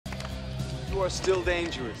You are still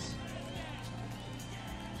dangerous.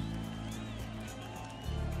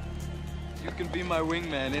 You can be my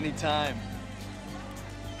wingman anytime.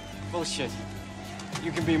 Bullshit.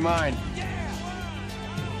 You can be mine.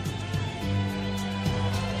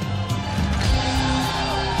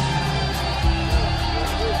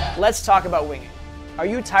 Let's talk about winging. Are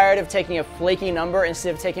you tired of taking a flaky number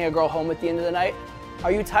instead of taking a girl home at the end of the night?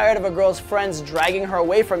 Are you tired of a girl's friends dragging her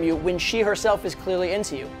away from you when she herself is clearly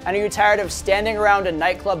into you? And are you tired of standing around a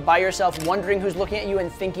nightclub by yourself wondering who's looking at you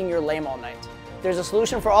and thinking you're lame all night? There's a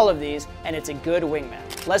solution for all of these, and it's a good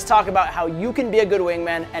wingman. Let's talk about how you can be a good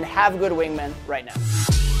wingman and have good wingmen right now.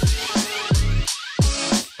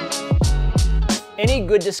 Any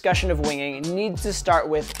good discussion of winging needs to start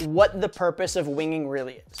with what the purpose of winging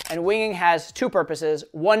really is. And winging has two purposes.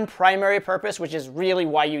 One primary purpose, which is really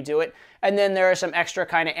why you do it, and then there are some extra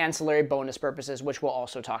kind of ancillary bonus purposes, which we'll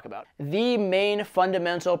also talk about. The main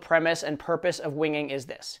fundamental premise and purpose of winging is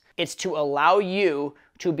this. It's to allow you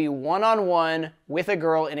to be one-on-one with a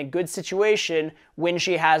girl in a good situation when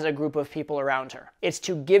she has a group of people around her. It's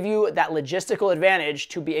to give you that logistical advantage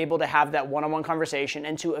to be able to have that one-on-one conversation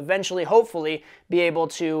and to eventually, hopefully, be able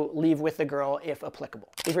to leave with the girl if applicable.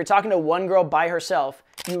 If you're talking to one girl by herself,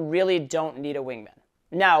 you really don't need a wingman.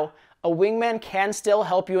 Now, a wingman can still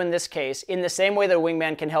help you in this case in the same way that a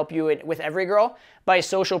wingman can help you with every girl by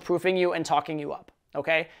social proofing you and talking you up.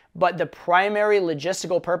 Okay? But the primary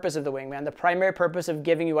logistical purpose of the wingman, the primary purpose of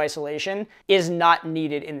giving you isolation, is not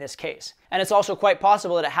needed in this case. And it's also quite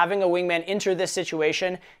possible that having a wingman enter this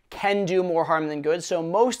situation can do more harm than good. So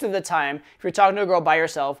most of the time, if you're talking to a girl by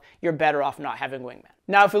yourself, you're better off not having a wingman.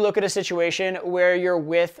 Now, if we look at a situation where you're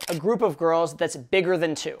with a group of girls that's bigger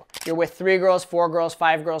than two, you're with 3 girls, 4 girls,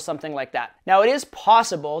 5 girls, something like that. Now, it is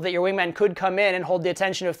possible that your wingman could come in and hold the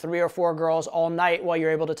attention of 3 or 4 girls all night while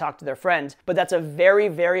you're able to talk to their friends, but that's a very,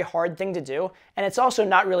 very hard thing to do, and it's also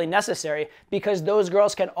not really necessary because those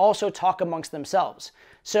girls can also talk amongst themselves.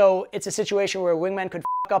 So it's a situation where a wingman could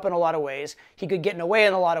fuck up in a lot of ways, he could get in the way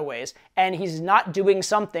in a lot of ways, and he's not doing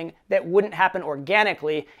something that wouldn't happen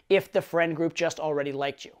organically if the friend group just already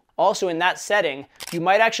liked you. Also, in that setting, you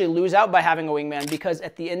might actually lose out by having a wingman because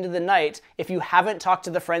at the end of the night, if you haven't talked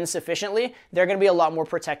to the friends sufficiently, they're going to be a lot more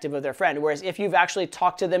protective of their friend. Whereas if you've actually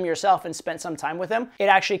talked to them yourself and spent some time with them, it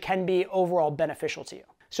actually can be overall beneficial to you.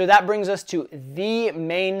 So that brings us to the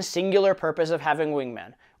main singular purpose of having a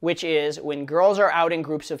wingman, which is when girls are out in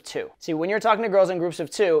groups of 2. See, when you're talking to girls in groups of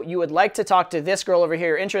 2, you would like to talk to this girl over here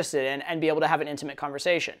you're interested in and be able to have an intimate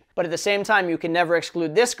conversation. But at the same time, you can never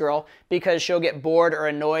exclude this girl because she'll get bored or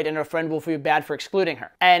annoyed and her friend will feel bad for excluding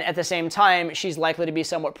her. And at the same time, she's likely to be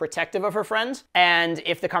somewhat protective of her friends. And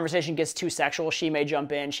if the conversation gets too sexual, she may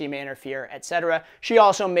jump in, she may interfere, etc. She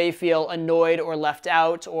also may feel annoyed or left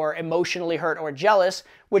out or emotionally hurt or jealous,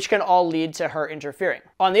 which can all lead to her interfering.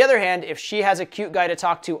 On the other hand, if she has a cute guy to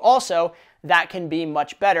talk to also, that can be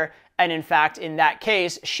much better. And in fact, in that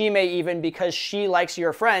case, she may even, because she likes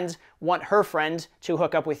your friends, want her friend to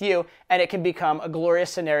hook up with you, and it can become a glorious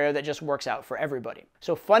scenario that just works out for everybody.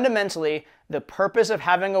 So fundamentally, the purpose of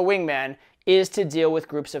having a wingman is to deal with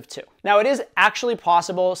groups of 2. Now, it is actually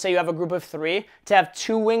possible, say you have a group of 3, to have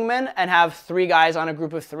 2 wingmen and have 3 guys on a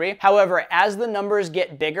group of 3. However, as the numbers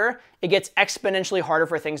get bigger, it gets exponentially harder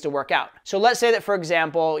for things to work out. So let's say that, for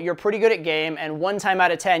example, you're pretty good at game, and 1 time out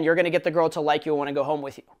of 10, you're gonna get the girl to like you and wanna go home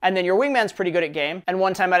with you. And then your wingman's pretty good at game, and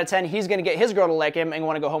 1 time out of 10, he's gonna get his girl to like him and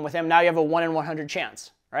wanna go home with him. Now you have a 1 in 100 chance.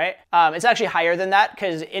 Right? It's actually higher than that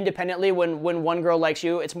because independently, when one girl likes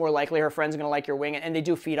you, it's more likely her friend's gonna like your wing, and they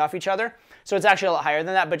do feed off each other. So it's actually a lot higher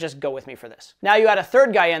than that, but just go with me for this. Now you add a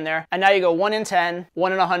 3rd guy in there, and now you go 1 in 10,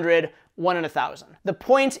 1 in 100, 1 in 1,000. The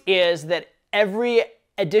point is that every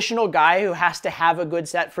additional guy who has to have a good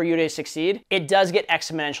set for you to succeed, it does get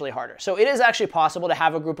exponentially harder. So it is actually possible to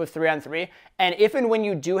have a group of 3 on 3. And if and when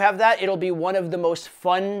you do have that, it'll be one of the most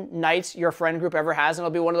fun nights your friend group ever has. And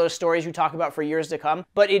it'll be one of those stories you talk about for years to come.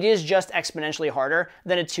 But it is just exponentially harder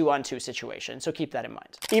than a 2 on 2 situation. So keep that in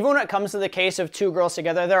mind. Even when it comes to the case of 2 girls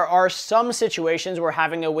together, there are some situations where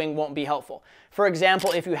having a wing won't be helpful. For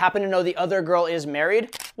example, if you happen to know the other girl is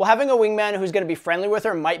married, well, having a wingman who's going to be friendly with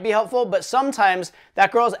her might be helpful, but sometimes that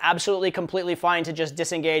girl is absolutely completely fine to just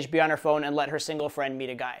disengage, be on her phone, and let her single friend meet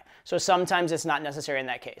a guy. So sometimes it's not necessary in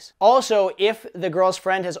that case. Also, if the girl's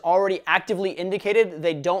friend has already actively indicated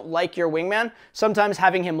they don't like your wingman, sometimes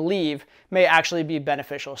having him leave may actually be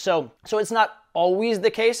beneficial. So it's not always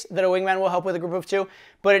the case that a wingman will help with a group of two,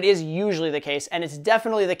 but it is usually the case, and it's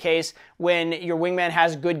definitely the case when your wingman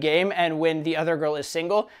has good game and when the other girl is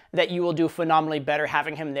single, that you will do phenomenally better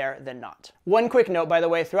having him there than not. One quick note, by the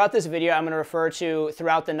way, throughout this video, I'm going to refer to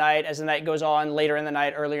throughout the night, as the night goes on, later in the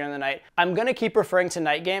night, earlier in the night. I'm going to keep referring to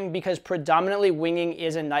night game because predominantly winging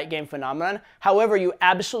is a night game phenomenon. However, you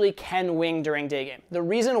absolutely can wing during day game. The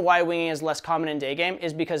reason why winging is less common in day game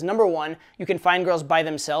is because, number one, you can find girls by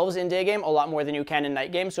themselves in day game a lot more than you can in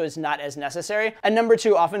night game, so it's not as necessary. And number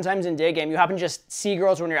two, oftentimes in day game, you happen to just see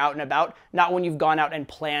girls when you're out and about, not when you've gone out and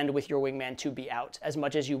planned with your wingman to be out as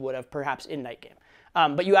much as you would have perhaps in night game.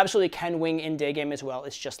 But you absolutely can wing in day game as well.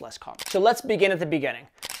 It's just less common. So let's begin at the beginning.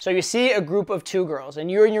 So you see a group of two girls and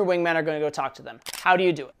you and your wingman are going to go talk to them. How do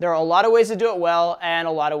you do it? There are a lot of ways to do it well and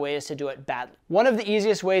a lot of ways to do it badly. One of the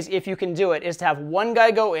easiest ways, if you can do it, is to have one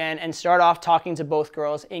guy go in and start off talking to both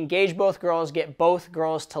girls, engage both girls, get both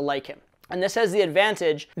girls to like him. And this has the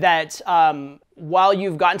advantage that while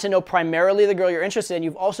you've gotten to know primarily the girl you're interested in,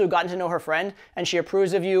 you've also gotten to know her friend and she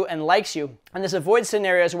approves of you and likes you. And this avoids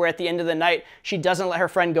scenarios where at the end of the night, she doesn't let her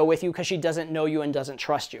friend go with you because she doesn't know you and doesn't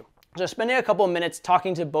trust you. So spending a couple of minutes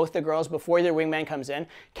talking to both the girls before your wingman comes in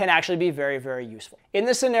can actually be very, very useful. In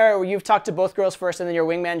this scenario where you've talked to both girls first and then your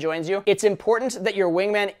wingman joins you, it's important that your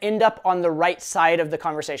wingman end up on the right side of the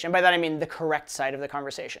conversation. By that I mean the correct side of the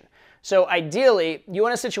conversation. So ideally, you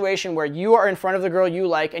want a situation where you are in front of the girl you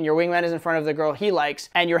like and your wingman is in front of the girl he likes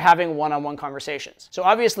and you're having one-on-one conversations. So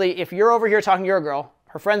obviously, if you're over here talking to your girl,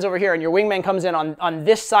 her friend's over here, and your wingman comes in on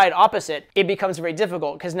this side opposite, it becomes very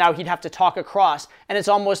difficult because now he'd have to talk across, and it's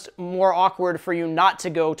almost more awkward for you not to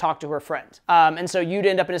go talk to her friend. And so you'd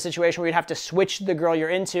end up in a situation where you'd have to switch the girl you're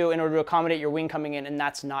into in order to accommodate your wing coming in, and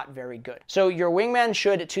that's not very good. So your wingman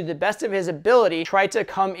should, to the best of his ability, try to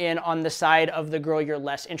come in on the side of the girl you're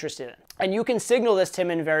less interested in. And you can signal this to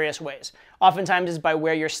him in various ways. Oftentimes it's by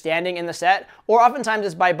where you're standing in the set, or oftentimes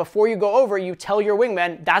it's by before you go over, you tell your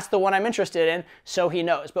wingman, that's the one I'm interested in, so he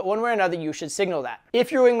knows. But one way or another, you should signal that.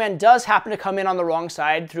 If your wingman does happen to come in on the wrong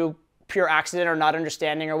side through pure accident or not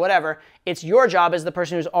understanding or whatever, it's your job as the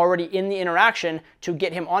person who's already in the interaction to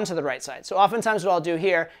get him onto the right side. So oftentimes what I'll do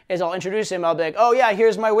here is I'll introduce him. I'll be like, oh yeah,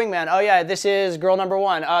 here's my wingman. Oh yeah, this is girl number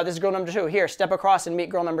one. This is girl number two. Here, step across and meet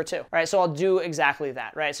girl number two. Right? So I'll do exactly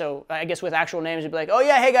that. Right? So I guess with actual names, you'd be like, oh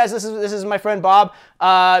yeah, hey guys, this is my friend Bob.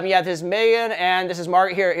 Yeah, this is Megan and this is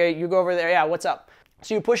Margaret. Here, you go over there. Yeah, what's up?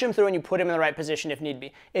 So you push him through and you put him in the right position if need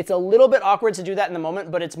be. It's a little bit awkward to do that in the moment,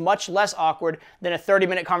 but it's much less awkward than a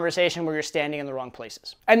 30-minute conversation where you're standing in the wrong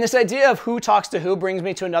places. And this idea of who talks to who brings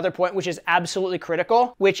me to another point, which is absolutely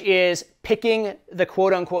critical, which is picking the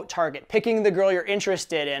quote-unquote target, picking the girl you're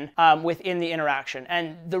interested in within the interaction.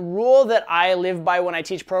 And the rule that I live by when I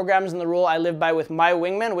teach programs and the rule I live by with my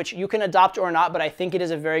wingman, which you can adopt or not, but I think it is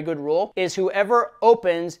a very good rule, is whoever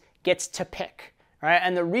opens gets to pick. Right?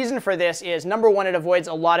 And the reason for this is, number one, it avoids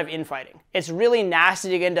a lot of infighting. It's really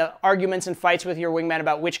nasty to get into arguments and fights with your wingman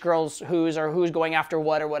about which girl's whose or who's going after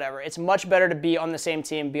what or whatever. It's much better to be on the same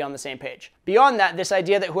team, be on the same page. Beyond that, this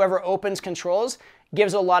idea that whoever opens controls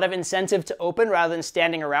gives a lot of incentive to open rather than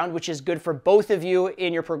standing around, which is good for both of you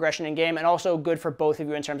in your progression in game and also good for both of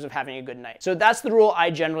you in terms of having a good night. So that's the rule I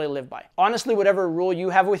generally live by. Honestly, whatever rule you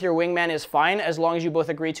have with your wingman is fine as long as you both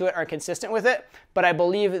agree to it, are consistent with it, but I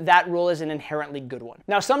believe that rule is an inherently good one.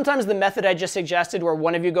 Now, sometimes the method I just suggested where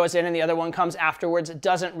one of you goes in and the other one comes afterwards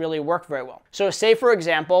doesn't really work very well. So say, for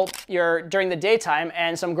example, you're during the daytime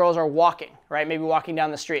and some girls are walking, right? Maybe walking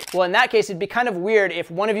down the street. Well, in that case, it'd be kind of weird if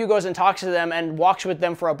one of you goes and talks to them and walks with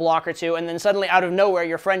them for a block or two, and then suddenly out of nowhere,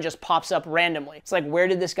 your friend just pops up randomly. It's like, where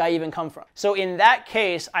did this guy even come from? So in that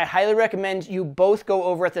case, I highly recommend you both go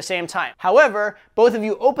over at the same time. However, both of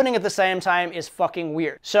you opening at the same time is fucking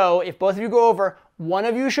weird. So if both of you go over, one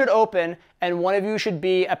of you should open and one of you should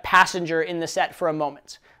be a passenger in the set for a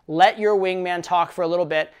moment. Let your wingman talk for a little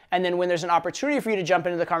bit, and then when there's an opportunity for you to jump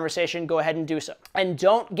into the conversation, go ahead and do so. And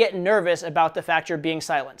don't get nervous about the fact you're being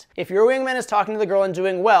silent. If your wingman is talking to the girl and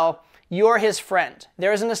doing well, you're his friend.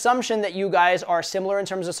 There is an assumption that you guys are similar in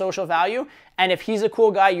terms of social value, and if he's a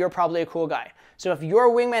cool guy, you're probably a cool guy. So if your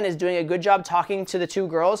wingman is doing a good job talking to the two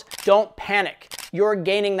girls, don't panic. You're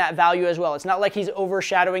gaining that value as well. It's not like he's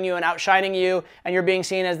overshadowing you and outshining you and you're being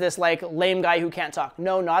seen as this like lame guy who can't talk.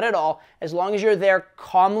 No, not at all. As long as you're there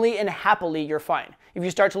calmly and happily, you're fine. If you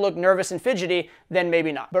start to look nervous and fidgety, then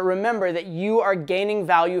maybe not. But remember that you are gaining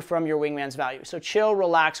value from your wingman's value. So chill,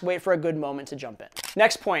 relax, wait for a good moment to jump in.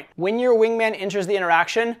 Next point, when your wingman enters the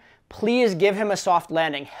interaction, please give him a soft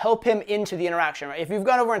landing. Help him into the interaction, right? If you've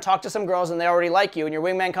gone over and talked to some girls and they already like you and your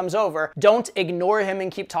wingman comes over, don't ignore him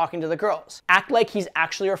and keep talking to the girls. Act like he's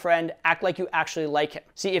actually your friend. Act like you actually like him.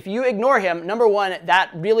 See, if you ignore him, number one,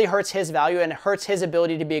 that really hurts his value and hurts his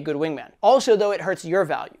ability to be a good wingman. Also, though, it hurts your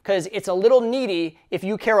value because it's a little needy if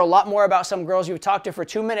you care a lot more about some girls you've talked to for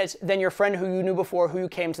 2 minutes than your friend who you knew before who you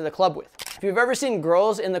came to the club with. If you've ever seen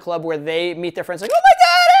girls in the club where they meet their friends like, oh my God,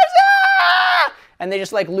 and they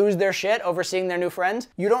just like lose their shit over seeing their new friend,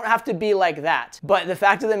 you don't have to be like that. But the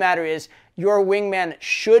fact of the matter is, your wingman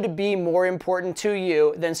should be more important to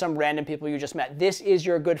you than some random people you just met. This is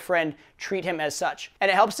your good friend. Treat him as such. And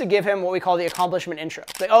it helps to give him what we call the accomplishment intro.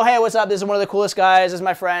 Like, oh, hey, what's up? This is one of the coolest guys. This is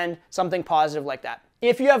my friend. Something positive like that.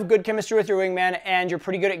 If you have good chemistry with your wingman and you're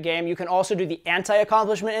pretty good at game, you can also do the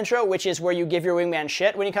anti-accomplishment intro, which is where you give your wingman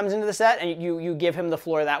shit when he comes into the set and you give him the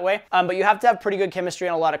floor that way. But you have to have pretty good chemistry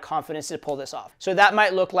and a lot of confidence to pull this off. So that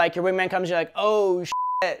might look like your wingman comes, you're like, oh,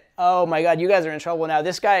 shit. Oh my God, you guys are in trouble now.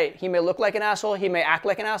 This guy, he may look like an asshole. He may act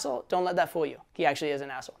like an asshole. Don't let that fool you. He actually is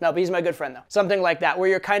an asshole. No, but he's my good friend though. Something like that, where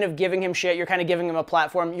you're kind of giving him shit. You're kind of giving him a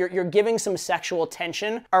platform. You're giving some sexual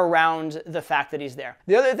tension around the fact that he's there.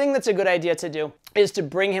 The other thing that's a good idea to do is to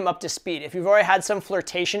bring him up to speed. If you've already had some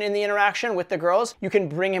flirtation in the interaction with the girls, you can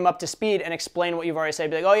bring him up to speed and explain what you've already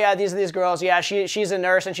said. Be like, oh yeah, these are these girls. Yeah, she's a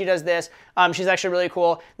nurse and she does this. She's actually really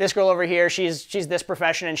cool. This girl over here, she's this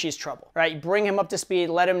profession and she's trouble, right? Bring him up to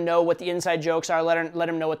speed. Let him know what the inside jokes are. Let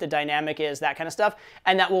him know what the dynamic is, that kind of stuff.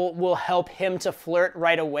 And that will help him to flirt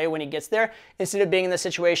right away when he gets there, instead of being in the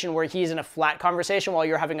situation where he's in a flat conversation while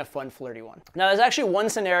you're having a fun, flirty one. Now, there's actually one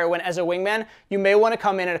scenario when, as a wingman, you may want to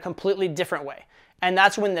come in a completely different way. And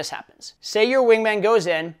that's when this happens. Say your wingman goes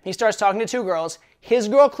in, he starts talking to two girls, his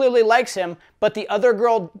girl clearly likes him, but the other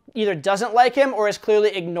girl either doesn't like him or is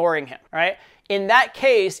clearly ignoring him, right? In that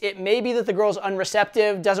case, it may be that the girl's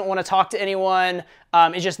unreceptive, doesn't want to talk to anyone,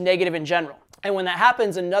 is just negative in general. And when that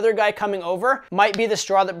happens, another guy coming over might be the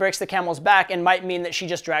straw that breaks the camel's back and might mean that she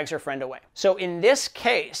just drags her friend away. So in this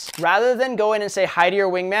case, rather than go in and say hi to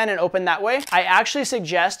your wingman and open that way, I actually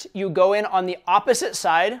suggest you go in on the opposite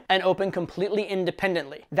side and open completely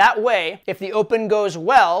independently. That way, if the open goes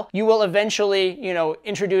well, you will eventually,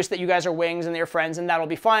 introduce that you guys are wings and they're friends, and that'll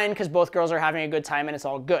be fine because both girls are having a good time and it's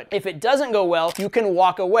all good. If it doesn't go well, you can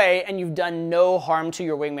walk away and you've done no harm to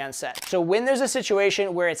your wingman set. So when there's a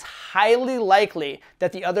situation where it's highly likely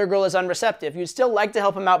that the other girl is unreceptive, you'd still like to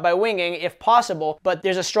help him out by winging if possible, but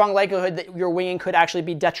there's a strong likelihood that your winging could actually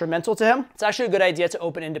be detrimental to him. It's actually a good idea to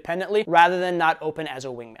open independently rather than not open as a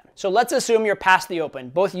wingman. So let's assume you're past the open.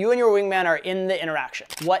 Both you and your wingman are in the interaction.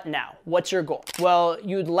 What now? What's your goal? Well,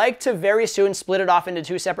 you'd like to very soon split it off into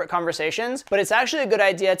two separate conversations, but it's actually a good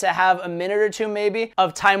idea to have a minute or two maybe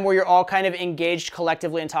of time where you're all kind of engaged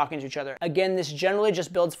collectively and talking to each other. Again, this generally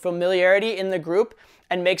just builds familiarity in the group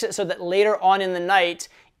and makes it so that later on in the night,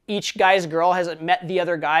 each guy's girl has met the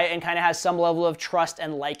other guy and kind of has some level of trust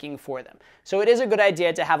and liking for them. So it is a good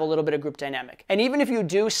idea to have a little bit of group dynamic. And even if you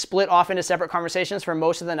do split off into separate conversations for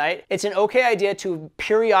most of the night, it's an okay idea to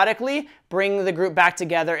periodically bring the group back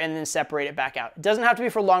together and then separate it back out. It doesn't have to be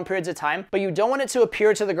for long periods of time, but you don't want it to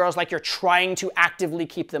appear to the girls like you're trying to actively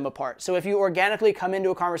keep them apart. So if you organically come into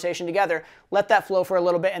a conversation together, let that flow for a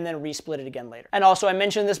little bit and then resplit it again later. And also, I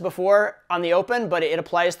mentioned this before on the open, but it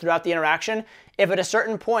applies throughout the interaction. If at a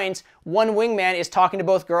certain point, one wingman is talking to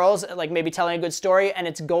both girls, like maybe telling a good story, and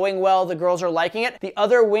it's going well, the girls are liking it, the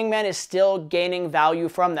other wingman is still gaining value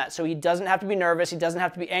from that. So he doesn't have to be nervous, he doesn't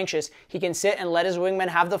have to be anxious. He can sit and let his wingman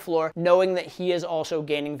have the floor, knowing that he is also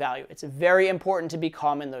gaining value. It's very important to be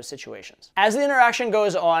calm in those situations. As the interaction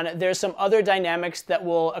goes on, there's some other dynamics that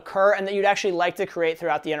will occur and that you'd actually like to create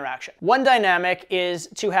throughout the interaction. One dynamic is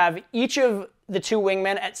to have each of the two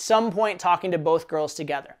wingmen at some point talking to both girls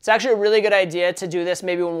together. It's actually a really good idea to do this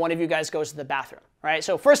maybe when one of you guys goes to the bathroom, right?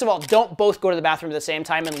 So first of all, don't both go to the bathroom at the same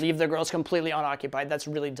time and leave the girls completely unoccupied. That's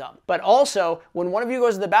really dumb. But also, when one of you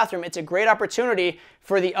goes to the bathroom, it's a great opportunity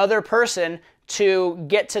for the other person to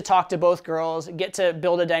get to talk to both girls, get to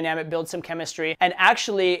build a dynamic, build some chemistry. And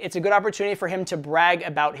actually, it's a good opportunity for him to brag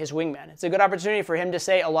about his wingman. It's a good opportunity for him to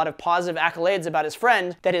say a lot of positive accolades about his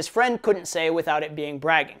friend that his friend couldn't say without it being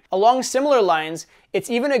bragging. Along similar lines, it's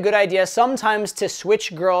even a good idea sometimes to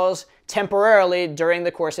switch girls temporarily during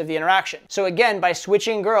the course of the interaction. So again, by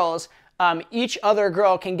switching girls, each other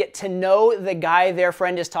girl can get to know the guy their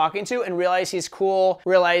friend is talking to and realize he's cool,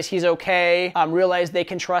 realize he's okay, realize they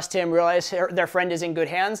can trust him, realize their friend is in good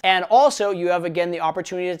hands. And also you have, again, the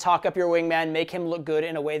opportunity to talk up your wingman, make him look good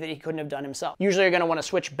in a way that he couldn't have done himself. Usually you're going to want to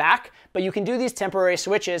switch back, but you can do these temporary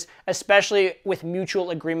switches, especially with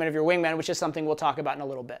mutual agreement of your wingman, which is something we'll talk about in a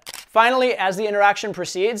little bit. Finally, as the interaction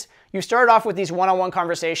proceeds, you start off with these one-on-one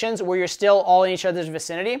conversations where you're still all in each other's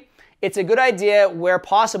vicinity. It's a good idea, where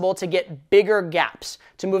possible, to get bigger gaps,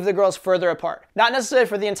 to move the girls further apart. Not necessarily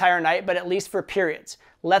for the entire night, but at least for periods.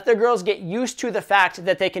 Let the girls get used to the fact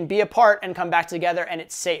that they can be apart and come back together and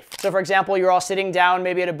it's safe. So for example, you're all sitting down,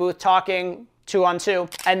 maybe at a booth talking,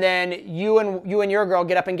 2-on-2, and then you and your girl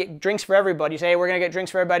get up and get drinks for everybody. You say, hey, we're gonna get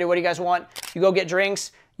drinks for everybody, what do you guys want? You go get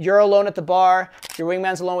drinks. You're alone at the bar, your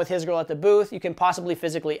wingman's alone with his girl at the booth. You can possibly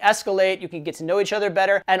physically escalate, you can get to know each other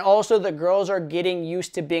better, and also the girls are getting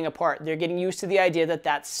used to being apart. They're getting used to the idea that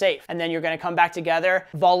that's safe. And then you're gonna come back together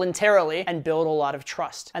voluntarily and build a lot of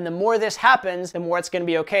trust. And the more this happens, the more it's gonna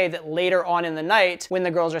be okay that later on in the night, when the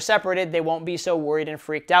girls are separated, they won't be so worried and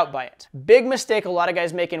freaked out by it. Big mistake a lot of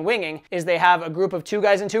guys make in winging is they have a group of 2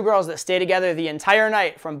 guys and 2 girls that stay together the entire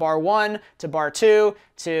night, from bar 1 to bar 2,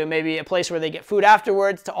 to maybe a place where they get food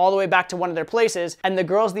afterwards, to all the way back to one of their places, and the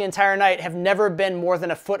girls the entire night have never been more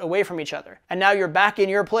than a foot away from each other. And now you're back in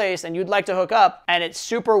your place and you'd like to hook up, and it's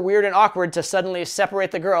super weird and awkward to suddenly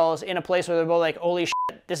separate the girls in a place where they're both like, holy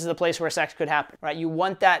shit, this is a place where sex could happen, right? You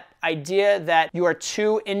want that idea that you are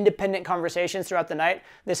 2 independent conversations throughout the night,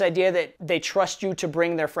 this idea that they trust you to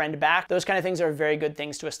bring their friend back. Those kind of things are very good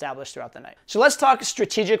things to establish throughout the night. So let's talk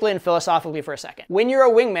strategically and philosophically for a second. When you're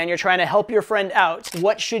a wingman, you're trying to help your friend out,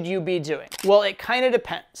 what should you be doing? Well, it kind of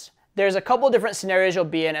depends. There's a couple different scenarios you'll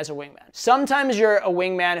be in as a wingman. Sometimes you're a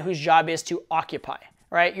wingman whose job is to occupy,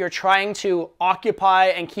 right? You're trying to occupy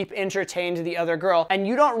and keep entertained the other girl, and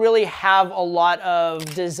you don't really have a lot of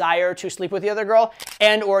desire to sleep with the other girl,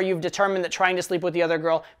 and or you've determined that trying to sleep with the other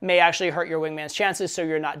girl may actually hurt your wingman's chances, so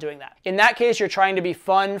you're not doing that. In that case, you're trying to be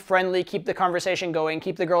fun, friendly, keep the conversation going,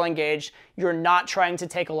 keep the girl engaged. You're not trying to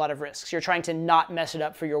take a lot of risks. You're trying to not mess it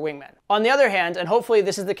up for your wingman. On the other hand, and hopefully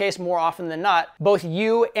this is the case more often than not, both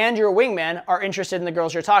you and your wingman are interested in the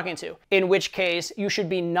girls you're talking to, in which case you should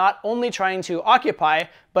be not only trying to occupy,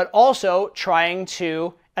 but also trying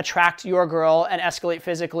to attract your girl and escalate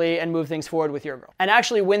physically and move things forward with your girl. And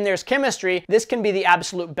actually, when there's chemistry, this can be the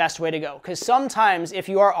absolute best way to go. Because sometimes if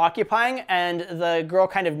you are occupying and the girl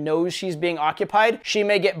kind of knows she's being occupied, she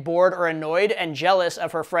may get bored or annoyed and jealous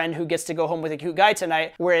of her friend who gets to go home with a cute guy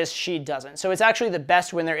tonight, whereas she doesn't. So it's actually the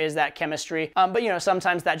best when there is that chemistry. But you know,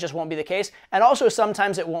 sometimes that just won't be the case. And also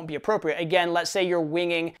sometimes it won't be appropriate. Again, let's say you're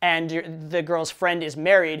winging and the girl's friend is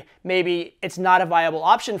married. Maybe it's not a viable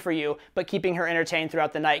option for you, but keeping her entertained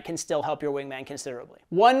throughout the night can still help your wingman considerably.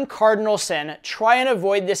 One cardinal sin, try and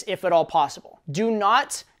avoid this if at all possible. Do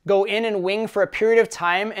not go in and wing for a period of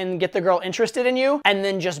time and get the girl interested in you and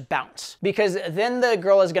then just bounce. Because then the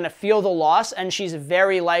girl is gonna feel the loss and she's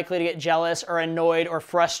very likely to get jealous or annoyed or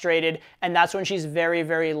frustrated, and that's when she's very,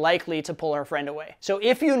 very likely to pull her friend away. So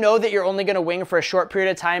if you know that you're only gonna wing for a short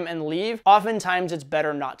period of time and leave, oftentimes it's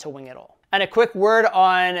better not to wing at all. And a quick word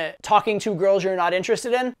on talking to girls you're not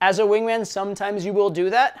interested in. As a wingman, sometimes you will do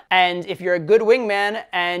that. And if you're a good wingman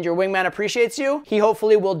and your wingman appreciates you, he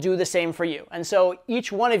hopefully will do the same for you. And so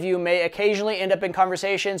each one of you may occasionally end up in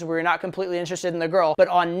conversations where you're not completely interested in the girl, but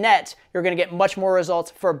on net, you're gonna get much more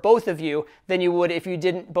results for both of you than you would if you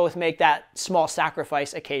didn't both make that small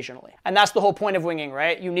sacrifice occasionally. And that's the whole point of winging,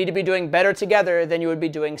 right? You need to be doing better together than you would be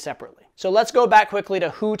doing separately. So let's go back quickly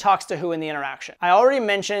to who talks to who in the interaction. I already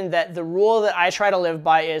mentioned that the rule that I try to live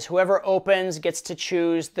by is whoever opens gets to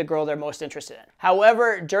choose the girl they're most interested in.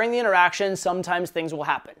 However, during the interaction, sometimes things will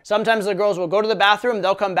happen. Sometimes the girls will go to the bathroom,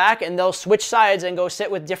 they'll come back, and they'll switch sides and go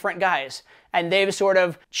sit with different guys. And they've sort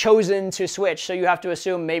of chosen to switch, so you have to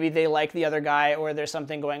assume maybe they like the other guy or there's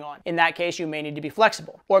something going on. In that case, you may need to be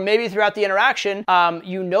flexible. Or maybe throughout the interaction,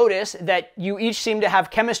 you notice that you each seem to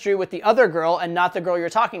have chemistry with the other girl and not the girl you're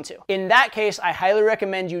talking to. In that case, I highly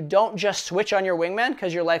recommend you don't just switch on your wingman,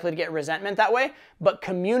 because you're likely to get resentment that way, but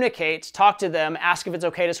communicate, talk to them, ask if it's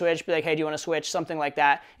okay to switch, be like, hey, do you want to switch? Something like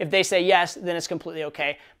that. If they say yes, then it's completely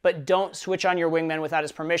okay. But don't switch on your wingman without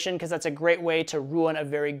his permission, because that's a great way to ruin a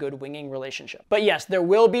very good winging relationship. But yes, there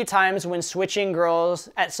will be times when switching girls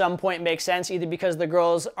at some point makes sense, either because the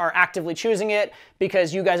girls are actively choosing it,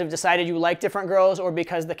 because you guys have decided you like different girls, or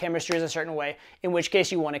because the chemistry is a certain way, in which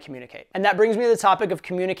case you want to communicate. And that brings me to the topic of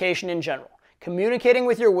communication in general. Communicating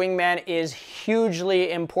with your wingman is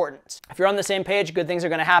hugely important. If you're on the same page, good things are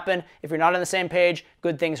going to happen. If you're not on the same page,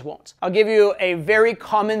 good things won't. I'll give you a very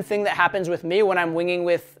common thing that happens with me when I'm winging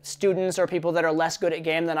with students or people that are less good at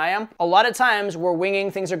game than I am. A lot of times we're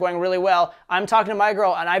winging, things are going really well. I'm talking to my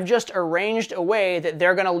girl and I've just arranged a way that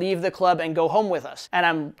they're going to leave the club and go home with us. And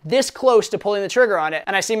I'm this close to pulling the trigger on it.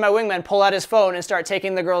 And I see my wingman pull out his phone and start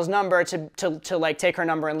taking the girl's number to like take her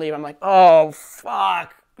number and leave. I'm like, oh,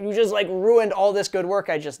 fuck. You just like ruined all this good work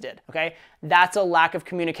I just did, okay? That's a lack of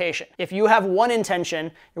communication. If you have one intention,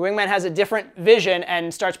 your wingman has a different vision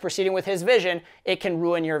and starts proceeding with his vision, it can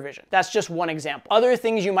ruin your vision. That's just one example. Other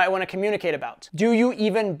things you might want to communicate about. Do you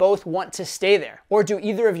even both want to stay there? Or do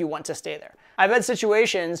either of you want to stay there? I've had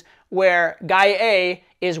situations where guy A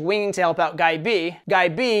is winging to help out guy B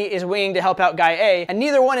is winging to help out guy A, and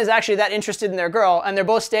neither one is actually that interested in their girl, and they're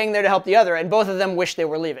both staying there to help the other, and both of them wish they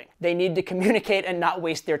were leaving. They need to communicate and not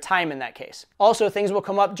waste their time in that case. Also, things will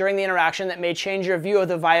come up during the interaction that may change your view of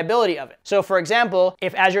the viability of it. So for example,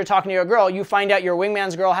 if as you're talking to your girl, you find out your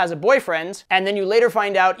wingman's girl has a boyfriend, and then you later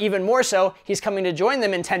find out even more so, he's coming to join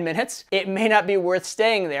them in 10 minutes, it may not be worth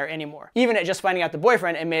staying there anymore. Even at just finding out the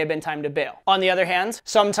boyfriend, it may have been time to bail. On the other hand,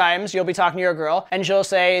 sometimes you'll be talking to your girl, and she'll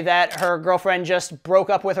say that her girlfriend just broke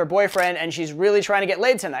up with her boyfriend and she's really trying to get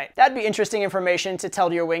laid tonight. That'd be interesting information to tell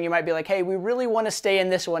to your wing. You might be like, hey, we really want to stay in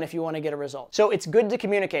this one if you want to get a result. So it's good to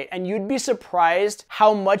communicate, and you'd be surprised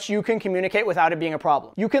how much you can communicate without it being a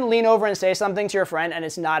problem. You can lean over and say something to your friend and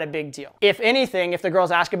it's not a big deal. If anything, if the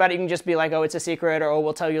girls ask about it, you can just be like, oh, it's a secret, or oh,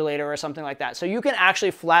 we'll tell you later, or something like that. So you can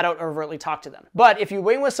actually flat out overtly talk to them. But if you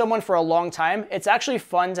wing with someone for a long time, it's actually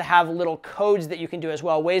fun to have little codes that you can do as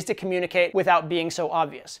well, ways to communicate without being so obvious.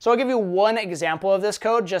 So I'll give you one example of this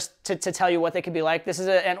code just to tell you what they could be like. This is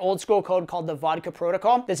an old school code called the vodka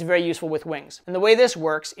protocol that's very useful with wings. And the way this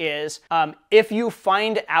works is if you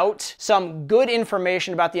find out some good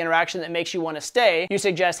information about the interaction that makes you want to stay, you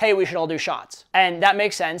suggest, hey, we should all do shots. And that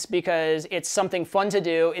makes sense because it's something fun to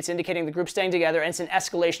do, it's indicating the group's staying together, and it's an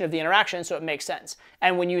escalation of the interaction, so it makes sense.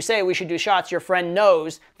 And when you say we should do shots, your friend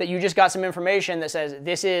knows that you just got some information that says,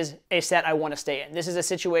 this is a set I want to stay in. This is a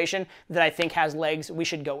situation that I think has legs, we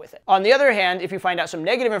should go with it. On the other hand, if you find out some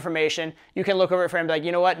negative information, you can look over at your friend and be like,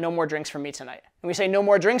 you know what, no more drinks for me tonight. When we say no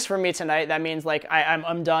more drinks for me tonight, that means like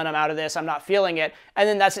I'm done, I'm out of this, I'm not feeling it. And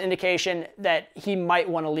then that's an indication that he might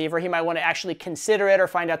want to leave, or he might want to actually consider it or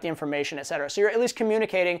find out the information, etc. So you're at least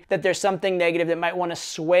communicating that there's something negative that might want to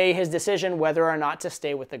sway his decision whether or not to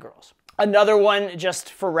stay with the girls. Another one,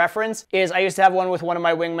 just for reference, is I used to have one with one of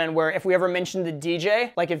my wingmen where if we ever mentioned the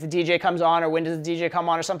DJ, like if the DJ comes on or when does the DJ come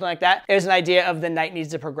on or something like that, it was an idea of the night needs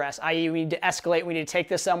to progress, i.e. we need to escalate, we need to take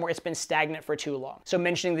this somewhere, it's been stagnant for too long. So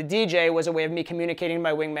mentioning the DJ was a way of me communicating to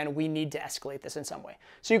my wingman, we need to escalate this in some way.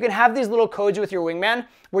 So you can have these little codes with your wingman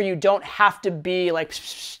where you don't have to be like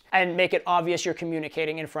and make it obvious you're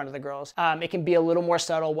communicating in front of the girls. It can be a little more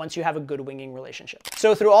subtle once you have a good winging relationship.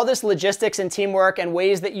 So through all this logistics and teamwork and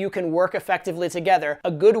ways that you can work effectively together,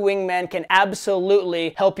 a good wingman can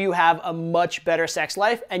absolutely help you have a much better sex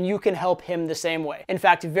life, and you can help him the same way. In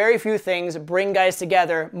fact, very few things bring guys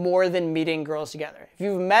together more than meeting girls together. If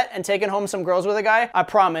you've met and taken home some girls with a guy, I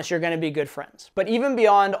promise you're gonna be good friends. But even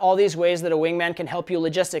beyond all these ways that a wingman can help you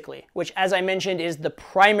logistically, which as I mentioned is the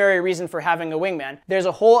primary reason for having a wingman, there's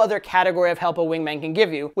a whole other category of help a wingman can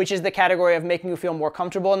give you, which is the category of making you feel more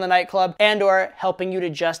comfortable in the nightclub and or helping you to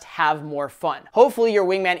just have more fun. Hopefully your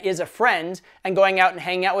wingman is a friend and going out and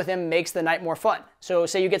hanging out with him makes the night more fun. So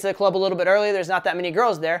say you get to the club a little bit early, there's not that many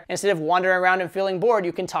girls there. Instead of wandering around and feeling bored,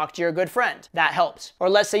 you can talk to your good friend. That helps. Or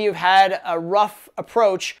let's say you've had a rough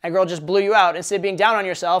approach, a girl just blew you out. Instead of being down on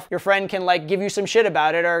yourself, your friend can like give you some shit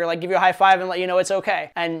about it, or like give you a high five and let you know it's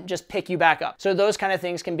okay and just pick you back up. So those kind of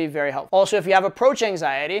things can be very helpful. Also, if you have approach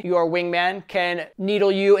anxiety, your wingman can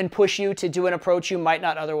needle you and push you to do an approach you might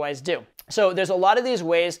not otherwise do. So there's a lot of these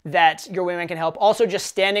ways that your wingman can help. Also, just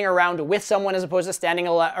standing around with someone as opposed to standing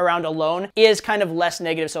around alone is kind of less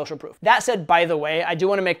negative social proof. That said, by the way, I do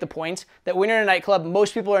want to make the point that when you're in a nightclub,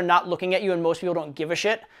 most people are not looking at you and most people don't give a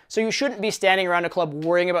shit. So you shouldn't be standing around a club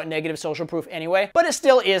worrying about negative social proof anyway, but it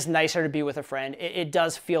still is nicer to be with a friend. It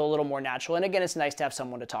does feel a little more natural. And again, it's nice to have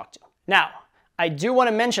someone to talk to. Now, I do want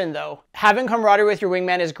to mention though, having camaraderie with your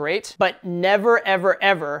wingman is great, but never, ever,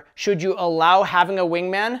 ever should you allow having a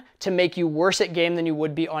wingman to make you worse at game than you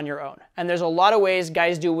would be on your own. And there's a lot of ways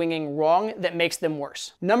guys do winging wrong that makes them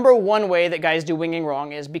worse. Number one way that guys do winging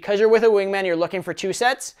wrong is because you're with a wingman, you're looking for 2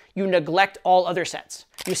 sets, you neglect all other sets.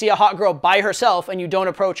 You see a hot girl by herself and you don't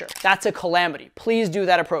approach her. That's a calamity. Please do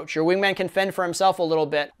that approach. Your wingman can fend for himself a little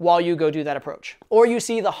bit while you go do that approach. Or you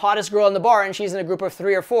see the hottest girl in the bar and she's in a group of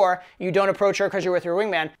 3 or 4, you don't approach her because you're with your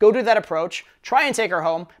wingman, go do that approach, try and take her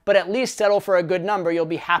home, but at least settle for a good number. You'll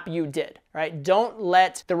be happy you did, right? Don't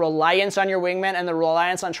let the reliance on your wingman and the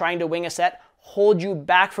reliance on trying to wing a set hold you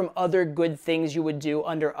back from other good things you would do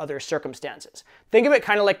under other circumstances. Think of it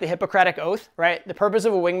kind of like the Hippocratic Oath, right? The purpose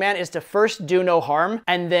of a wingman is to first do no harm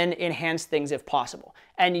and then enhance things if possible.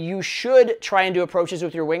 And you should try and do approaches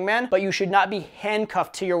with your wingman, but you should not be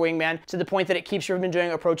handcuffed to your wingman to the point that it keeps you from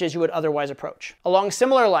doing approaches you would otherwise approach. Along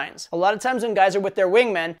similar lines, a lot of times when guys are with their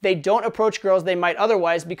wingman, they don't approach girls they might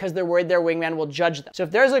otherwise because they're worried their wingman will judge them. So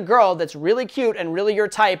if there's a girl that's really cute and really your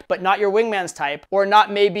type, but not your wingman's type, or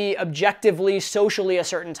not maybe objectively, socially a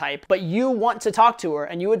certain type, but you want to talk to her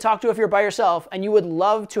and you would talk to her if you're by yourself and you would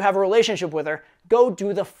love to have a relationship with her, go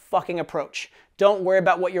do the fucking approach. Don't worry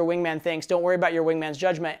about what your wingman thinks. Don't worry about your wingman's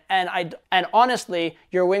judgment. And honestly,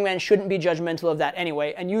 your wingman shouldn't be judgmental of that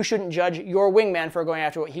anyway, and you shouldn't judge your wingman for going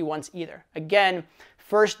after what he wants either. Again,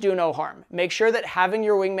 first, do no harm. Make sure that having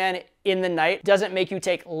your wingman in the night doesn't make you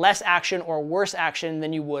take less action or worse action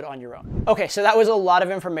than you would on your own. Okay, so that was a lot of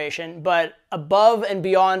information, but above and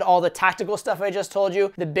beyond all the tactical stuff I just told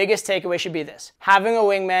you, the biggest takeaway should be this. Having a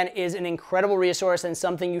wingman is an incredible resource and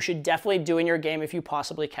something you should definitely do in your game if you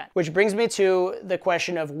possibly can. Which brings me to the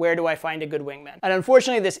question of where do I find a good wingman? And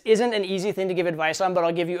unfortunately, this isn't an easy thing to give advice on, but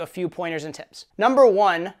I'll give you a few pointers and tips. Number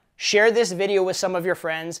one, share this video with some of your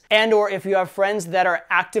friends, and or if you have friends that are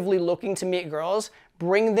actively looking to meet girls,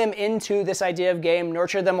 bring them into this idea of game,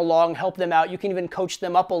 nurture them along, help them out. You can even coach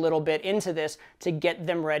them up a little bit into this to get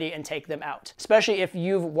them ready and take them out. Especially if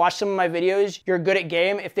you've watched some of my videos, you're good at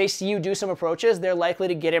game. If they see you do some approaches, they're likely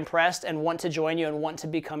to get impressed and want to join you and want to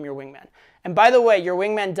become your wingman. And by the way, your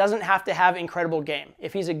wingman doesn't have to have incredible game.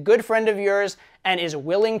 If he's a good friend of yours and is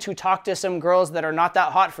willing to talk to some girls that are not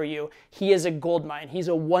that hot for you, he is a goldmine. He's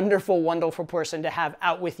a wonderful, wonderful person to have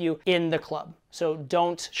out with you in the club. So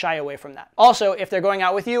don't shy away from that. Also, if they're going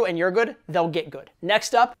out with you and you're good, they'll get good.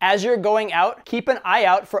 Next up, as you're going out, keep an eye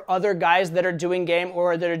out for other guys that are doing game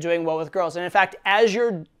or that are doing well with girls. And in fact, as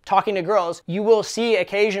you're talking to girls, you will see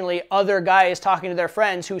occasionally other guys talking to their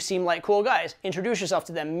friends who seem like cool guys. Introduce yourself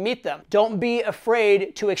to them, meet them. Don't be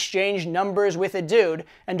afraid to exchange numbers with a dude,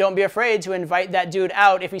 and don't be afraid to invite that dude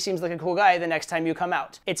out if he seems like a cool guy the next time you come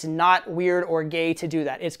out. It's not weird or gay to do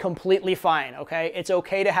that. It's completely fine, okay? It's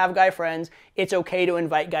okay to have guy friends. It's okay to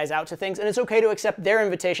invite guys out to things, and it's okay to accept their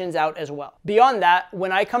invitations out as well. Beyond that,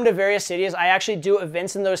 when I come to various cities, I actually do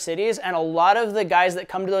events in those cities, and a lot of the guys that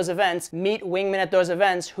come to those events meet wingmen at those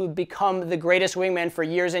events who become the greatest wingmen for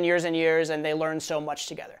years and years and years, and they learn so much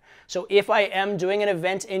together. So if I am doing an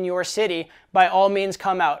event in your city, by all means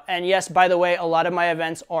come out. And yes, by the way, a lot of my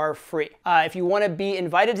events are free. If you want to be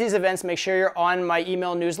invited to these events, make sure you're on my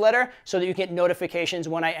email newsletter so that you get notifications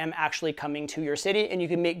when I am actually coming to your city, and you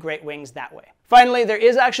can meet great wings that way. Finally, there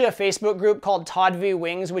is actually a Facebook group called Todd V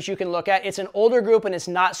Wings, which you can look at. It's an older group and it's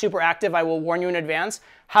not super active. I will warn you in advance.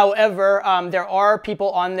 However, there are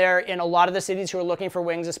people on there in a lot of the cities who are looking for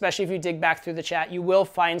wings, especially if you dig back through the chat. You will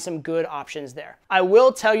find some good options there. I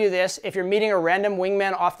will tell you this, if you're meeting a random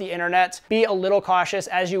wingman off the internet, be a little cautious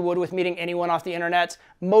as you would with meeting anyone off the internet.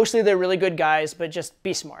 Mostly they're really good guys, but just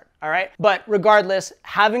be smart, all right? But regardless,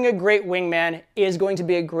 having a great wingman is going to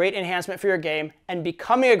be a great enhancement for your game, and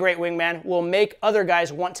becoming a great wingman will make other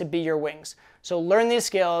guys want to be your wings. So learn these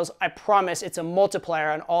skills. I promise it's a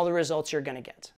multiplier on all the results you're gonna get.